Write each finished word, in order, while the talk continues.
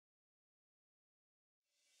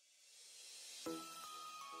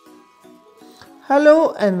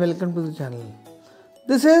Hello and welcome to the channel.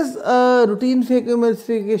 This is a routine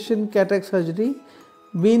phacoemulsification cataract surgery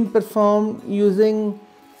being performed using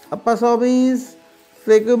Pasomi's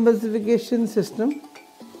phacoemulsification system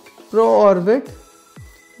Pro Orbit.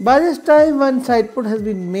 By this time one side port has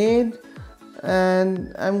been made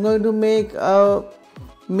and I am going to make a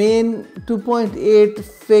main 2.8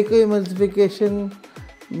 phacoemulsification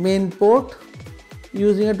main port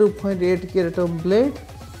using a 2.8 keratome blade.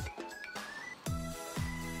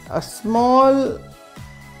 A small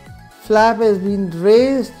flap has been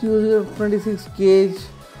raised using a 26 gauge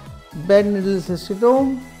bend needle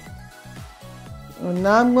cystosome.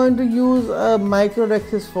 Now I am going to use a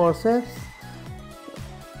microrhexis forceps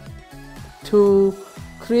to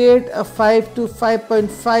create a 5 to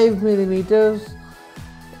 5.5 millimeters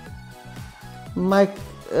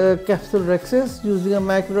capsule rhexis using a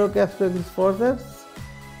micro capsule rhexis forceps.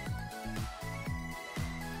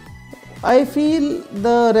 I feel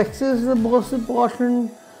the rhexis is the most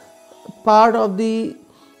important part of the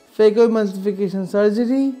phacoemulsification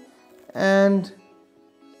surgery and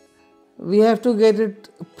we have to get it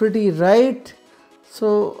pretty right.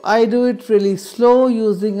 So I do it really slow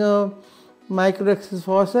using a microrhexis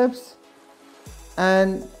forceps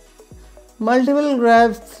and multiple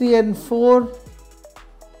grabs 3 and 4.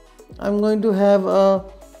 I'm going to have a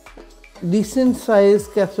decent size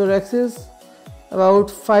capsule rhexis,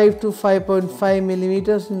 about 5 to 5.5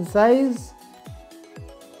 millimeters in size.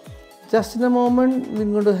 Just in a moment we're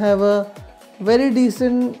going to have a very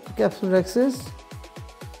decent capsule rhexis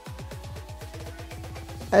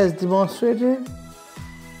as demonstrated.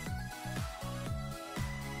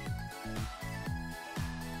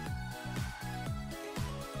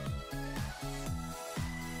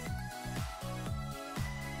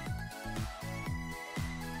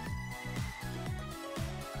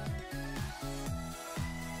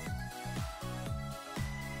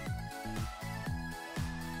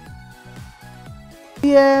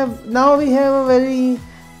 Now we have a very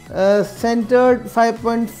centered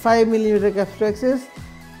 5.5 millimeter capsule rhexis.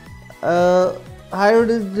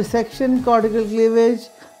 Hyoid dissection, cortical cleavage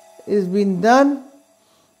is being done.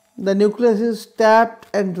 The nucleus is tapped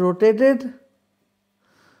and rotated.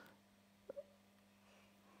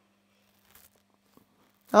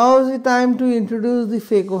 Now is the time to introduce the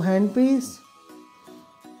phaco handpiece.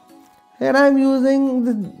 Here I am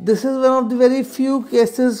using this is one of the very few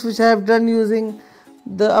cases which I have done using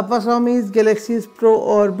the Pasomi's Galaxy's Pro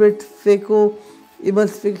Orbit Phaco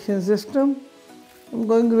emulsification system. I'm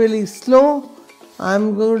going really slow.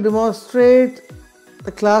 I'm going to demonstrate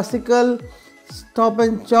the classical stop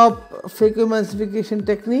and chop phacoemulsification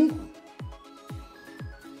technique.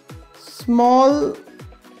 Small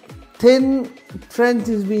thin trench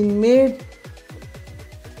is being made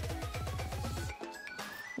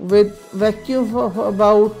with vacuum of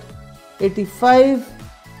about 85,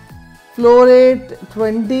 flow rate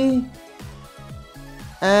 20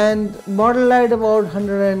 and model light about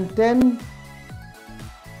 110.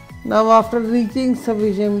 Now after reaching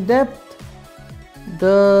sufficient depth,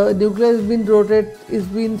 the nucleus is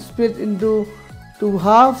being split into two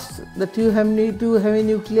halves. The two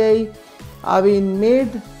heminuclei are being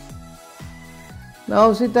made. Now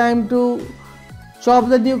is the time to chop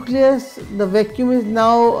the nucleus. The vacuum is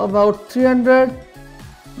now about 300.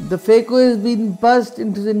 The phaco is being buzzed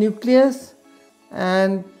into the nucleus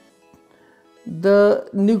and the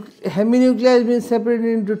heminuclei has been separated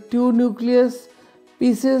into two nucleus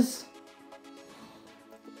pieces.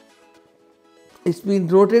 It's been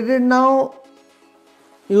rotated now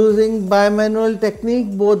using bimanual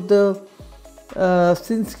technique, both the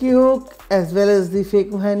Sinski hook as well as the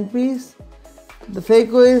phaco handpiece. The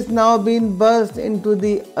phaco is now being buzzed into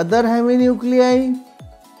the other heminuclei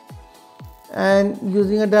and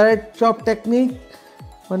using a direct chop technique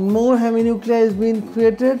one more heminuclei is being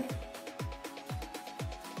created.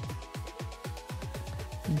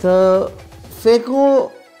 The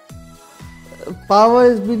phaco power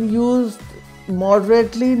has been used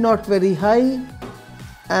moderately, not very high,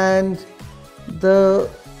 and the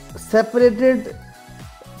separated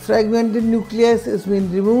fragmented nucleus is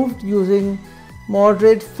being removed using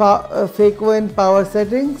moderate phaco and power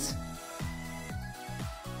settings.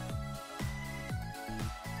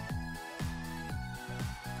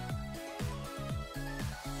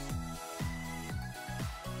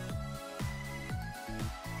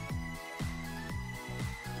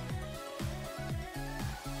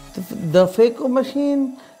 The phaco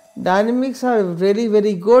machine dynamics are really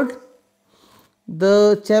very good.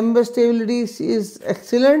 The chamber stability is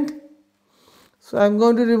excellent. So I am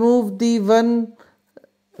going to remove the one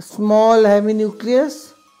small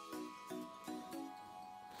heminucleus.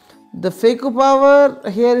 The phaco power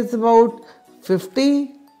here is about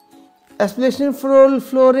 50. Aspiration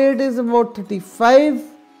flow rate is about 35.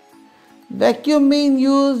 Vacuum mean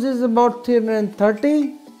used is about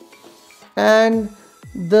 330, and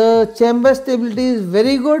the chamber stability is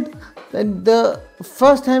very good. Then the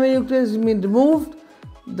first heminucleus has been removed.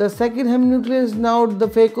 The second heminucleus, now the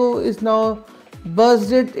phaco is now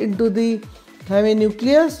bursted into the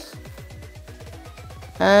heminucleus,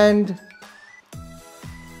 and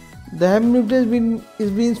the heminucleus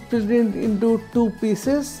is being split into two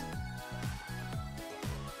pieces.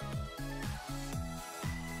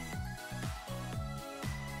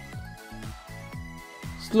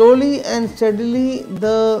 Slowly and steadily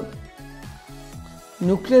the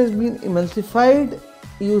nucleus has been emulsified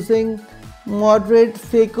using moderate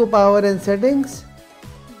phaco power and settings.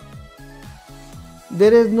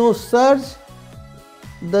 There is no surge.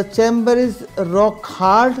 The chamber is rock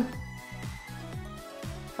hard.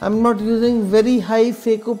 I am not using very high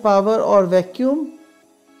phaco power or vacuum.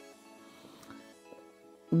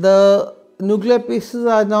 The nuclear pieces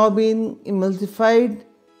are now being emulsified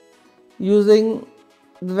using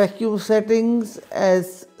the vacuum settings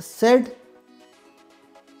as said.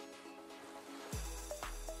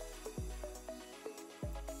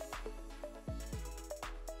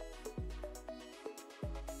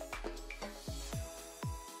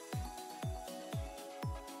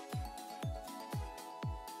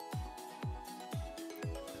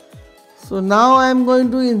 So now I am going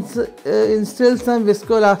to instill some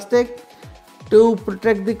viscoelastic to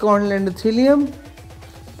protect the corneal endothelium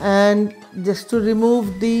and just to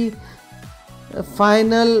remove the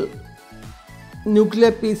final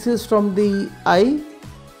nuclear pieces from the eye.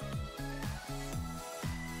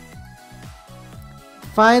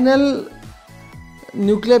 Final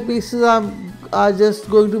nuclear pieces are just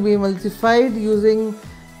going to be emulsified using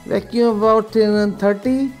vacuum about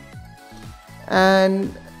 330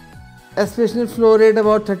 and aspirational flow rate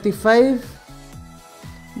about 35.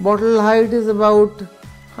 Bottle height is about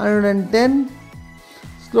 110.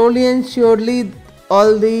 Slowly and surely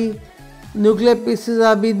all the nuclear pieces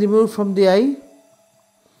are being removed from the eye.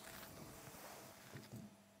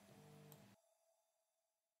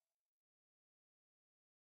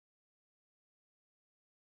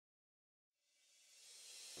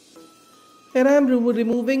 Here I am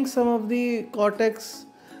removing some of the cortex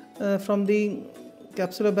from the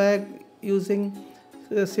capsular bag using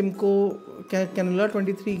Simcoe cannula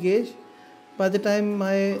 23 gauge. By the time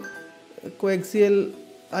my coaxial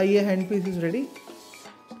IA handpiece is ready.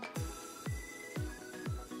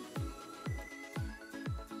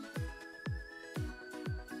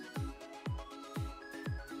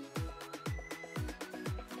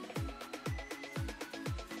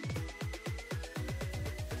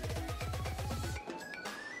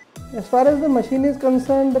 As far as the machine is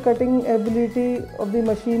concerned, the cutting ability of the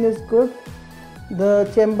machine is good. The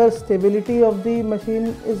chamber stability of the machine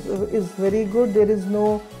is very good. There is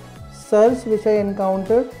no surge which I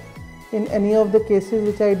encountered in any of the cases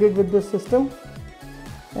which I did with this system,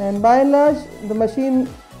 and by and large the machine's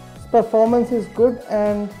performance is good,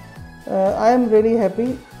 and I am really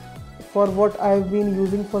happy for what I have been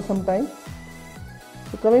using for some time.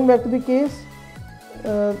 So coming back to the case,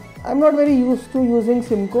 I am not very used to using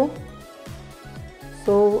Simcoe,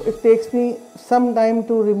 so it takes me some time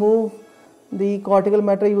to remove the cortical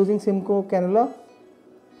matter using Simcoe cannula,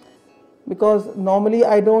 because normally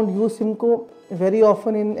I don't use Simcoe very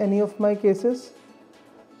often in any of my cases,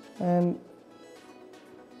 and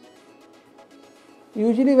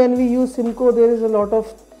usually when we use Simcoe there is a lot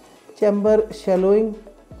of chamber shallowing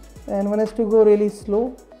and one has to go really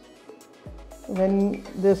slow when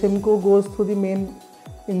the Simcoe goes through the main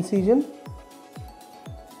incision.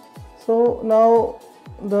 So now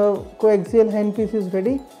the coaxial handpiece is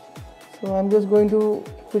ready, so I am just going to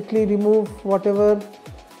quickly remove whatever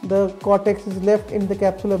the cortex is left in the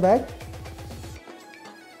capsular bag.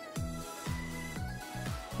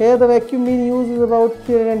 Here the vacuum being used is about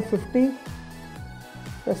 350,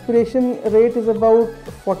 aspiration rate is about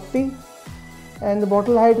 40 and the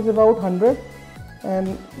bottle height is about 100,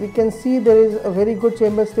 and we can see there is a very good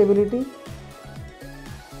chamber stability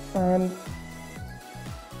and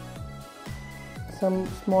some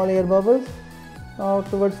small air bubbles. Now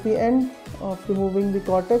towards the end of removing the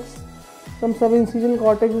cortex, some subincisional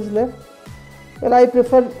cortex is left. Well, I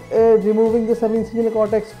prefer removing the subincisional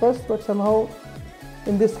cortex first, but somehow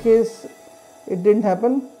in this case it didn't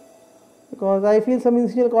happen, because I feel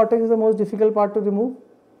subincisional cortex is the most difficult part to remove.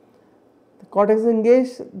 The cortex is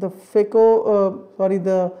engaged, the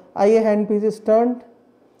the IA handpiece is turned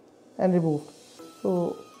and removed.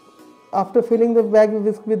 So after filling the bag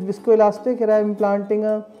with viscoelastic, here I am implanting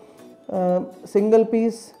a single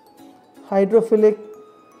piece hydrophilic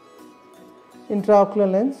intraocular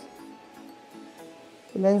lens.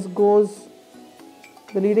 The lens goes,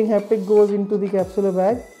 the leading haptic goes into the capsular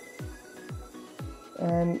bag,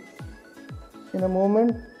 and in a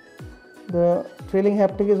moment the trailing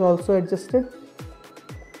haptic is also adjusted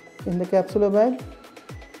in the capsular bag.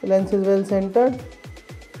 The lens is well centered,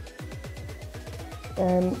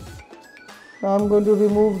 and now I am going to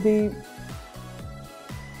remove the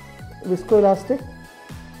viscoelastic.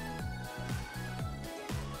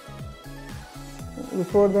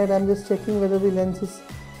 Before that, I am just checking whether the lens is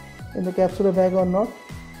in the capsular bag or not.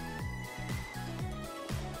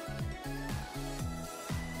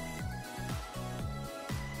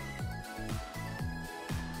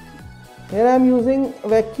 Here I am using a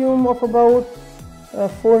vacuum of about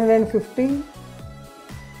 450.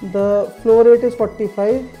 The flow rate is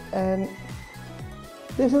 45, and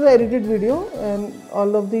this is an edited video, and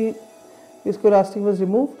all of the viscoelastic was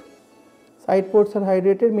removed. Side ports are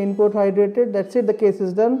hydrated, main port hydrated. That's it, the case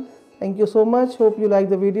is done. Thank you so much. Hope you like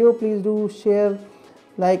the video. Please do share,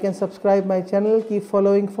 like and subscribe my channel. Keep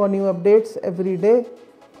following for new updates every day.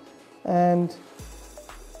 And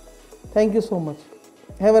thank you so much.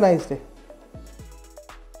 Have a nice day.